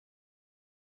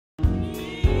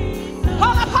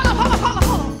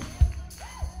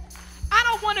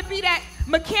to be that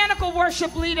mechanical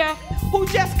worship leader who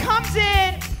just comes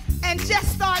in and just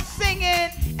starts singing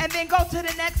and then go to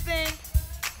the next thing.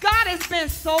 God has been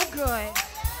so good.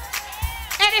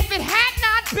 And if it had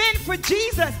not been for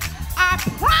Jesus, I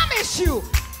promise you,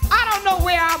 I don't know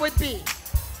where I would be.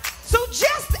 So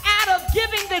just out of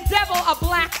giving the devil a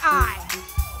black eye,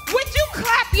 would you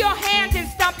clap your hands and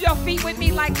stomp your feet with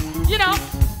me like, you know,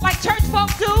 like church folk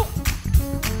do?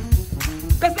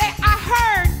 Because I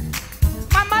heard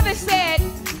my mother said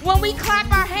when we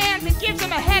clap our hands, it gives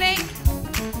him a headache.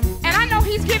 And I know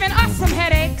he's giving us some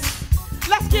headaches.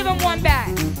 Let's give him one back.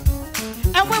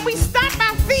 And when we stomp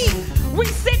our feet, we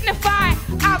signify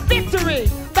our victory.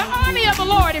 The army of the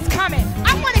Lord is coming.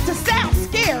 I want it to sound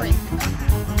scary.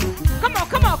 Come on,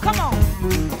 come on, come on.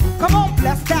 Come on,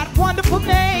 bless that wonderful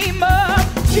name of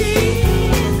Jesus.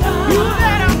 You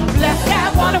better bless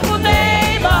that wonderful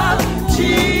name of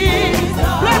Jesus.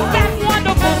 Bless that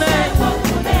wonderful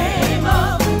name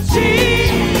of Jesus.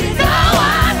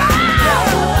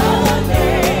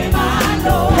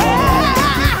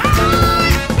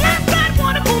 Bless that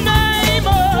wonderful name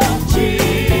of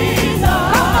Jesus.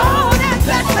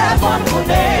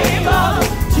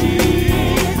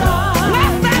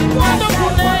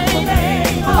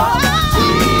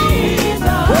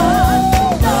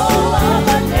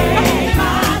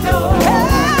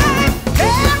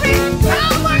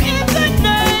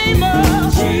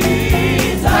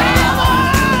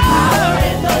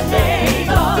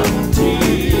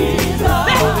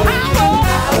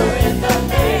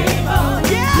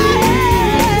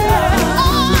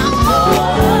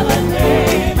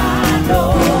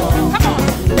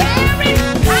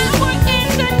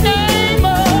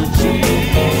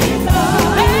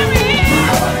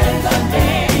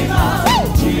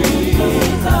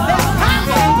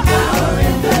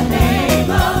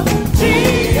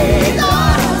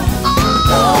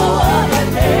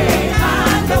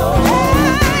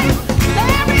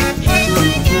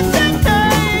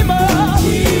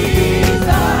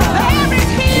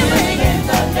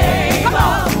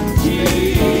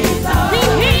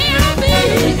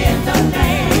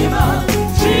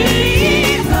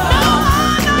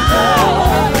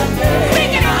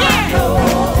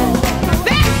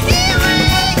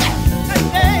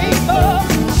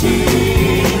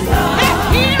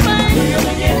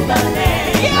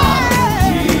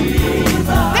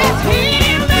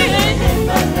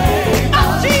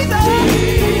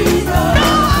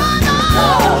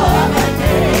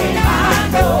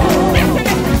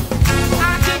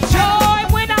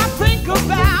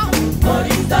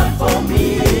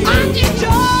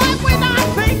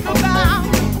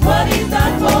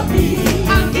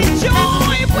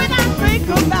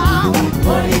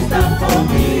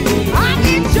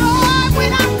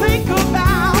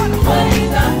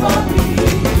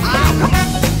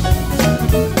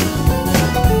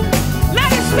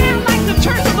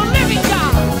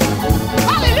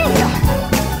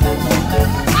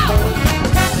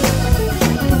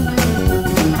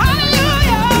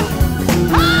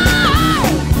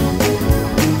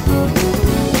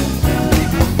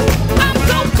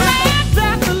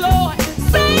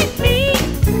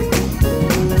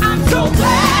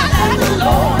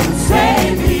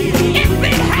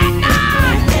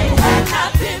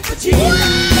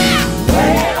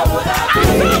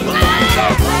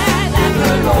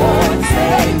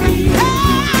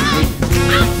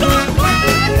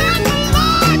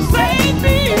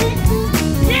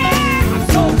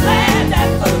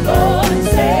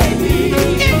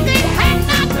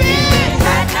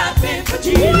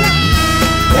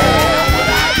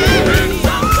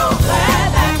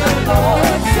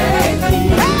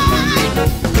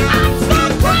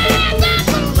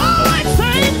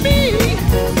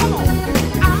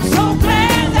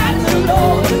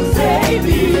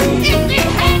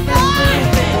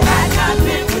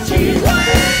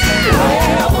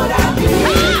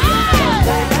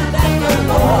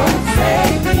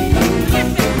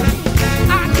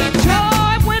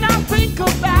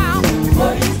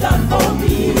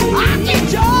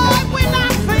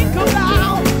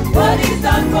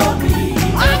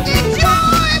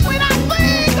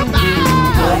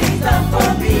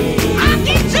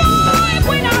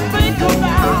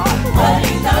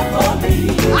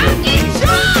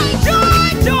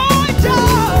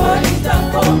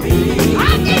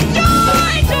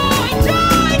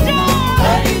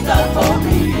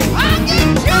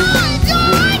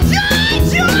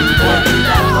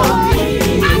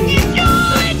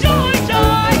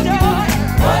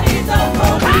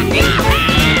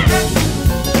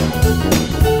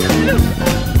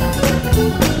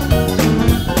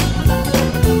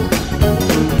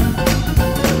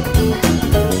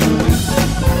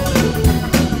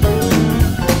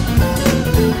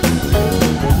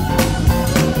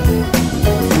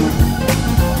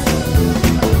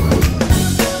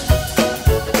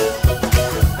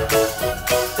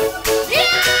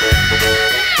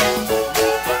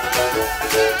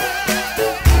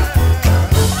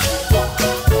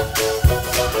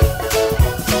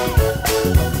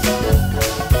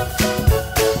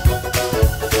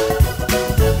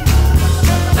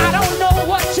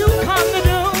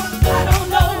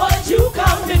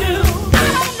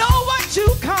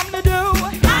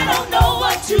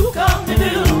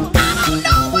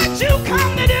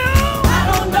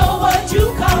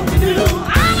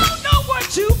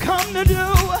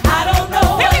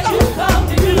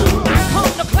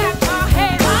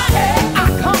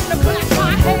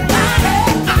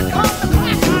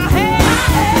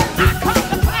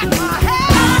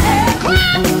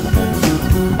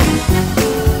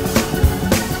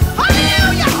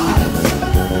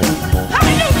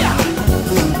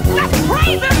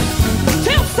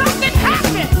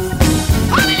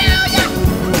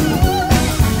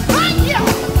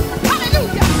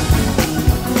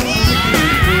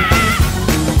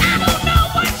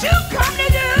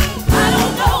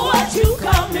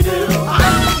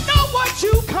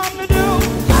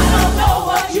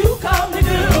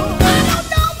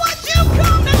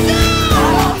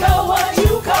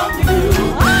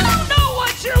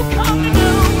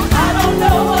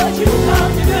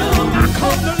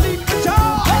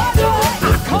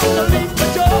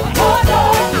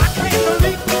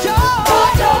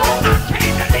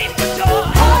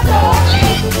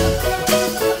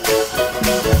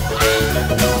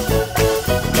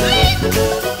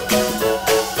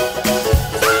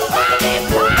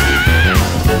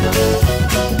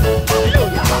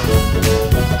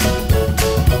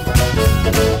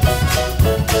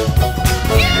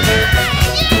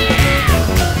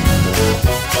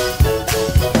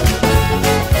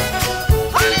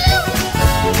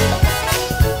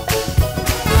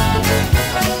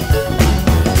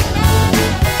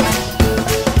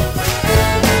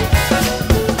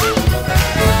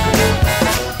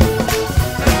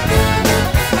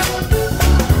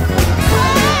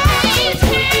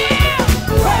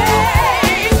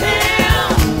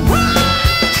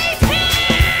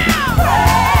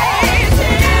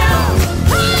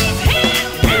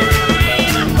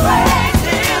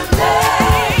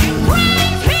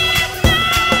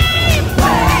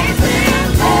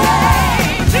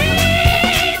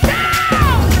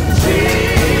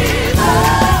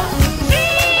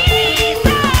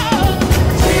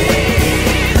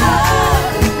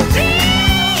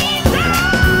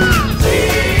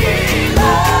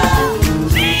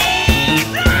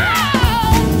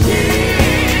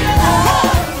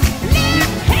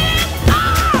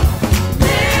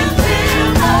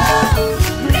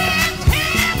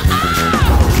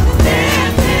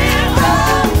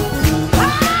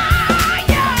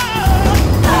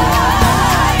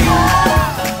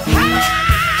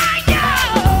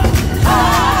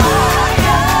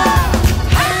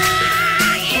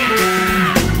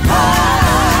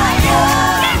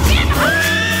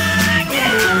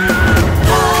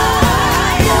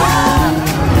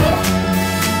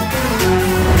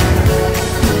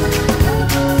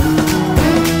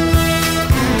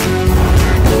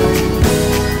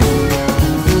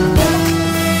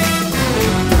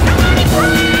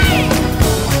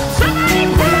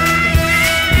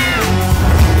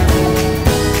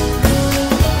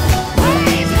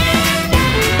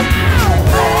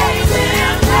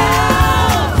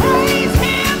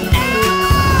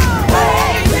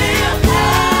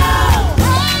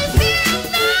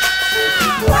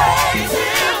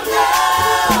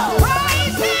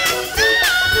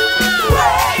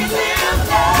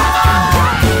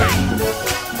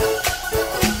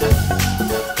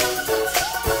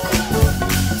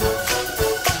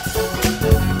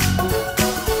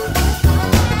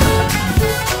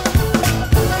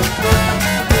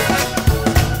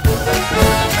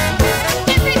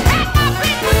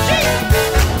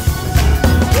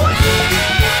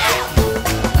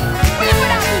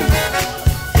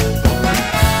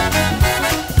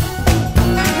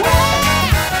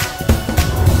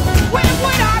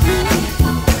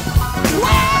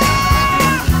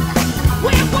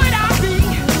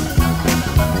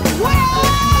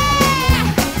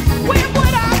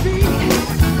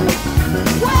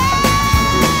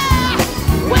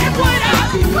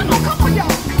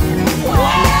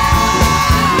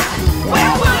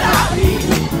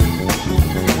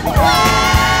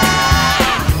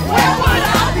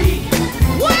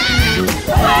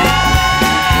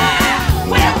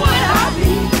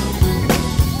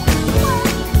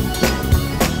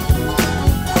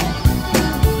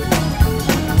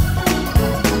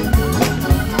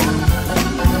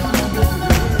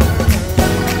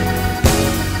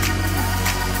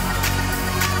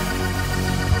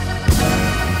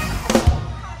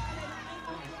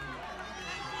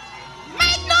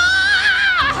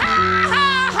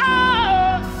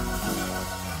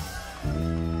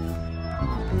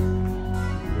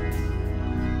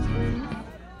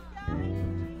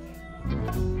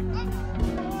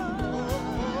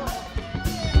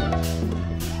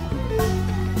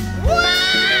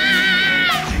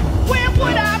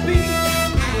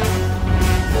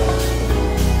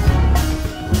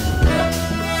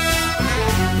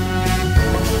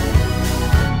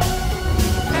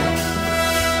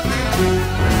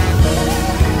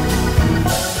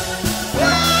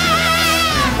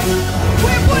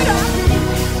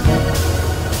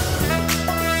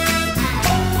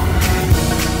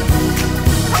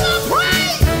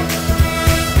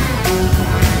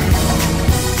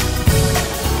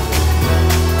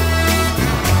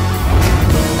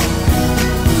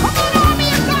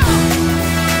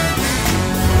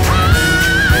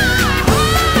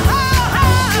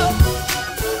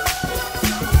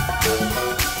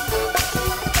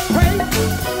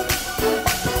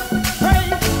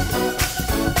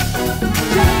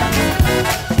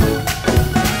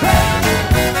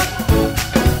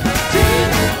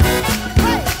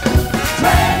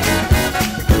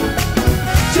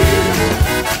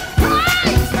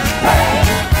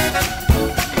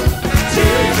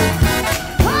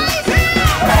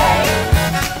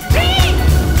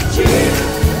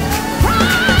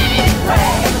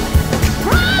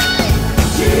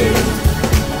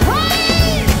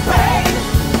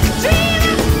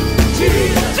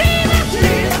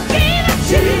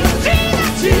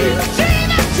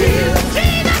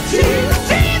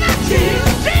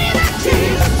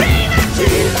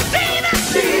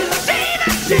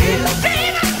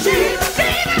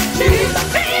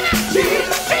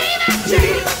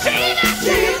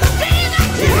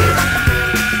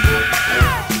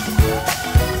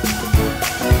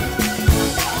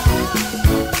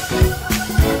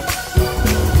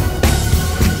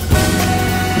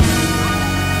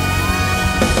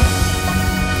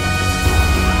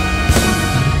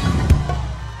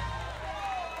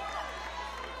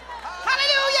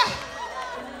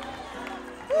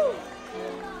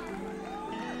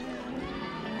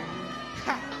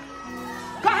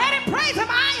 praise him.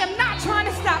 I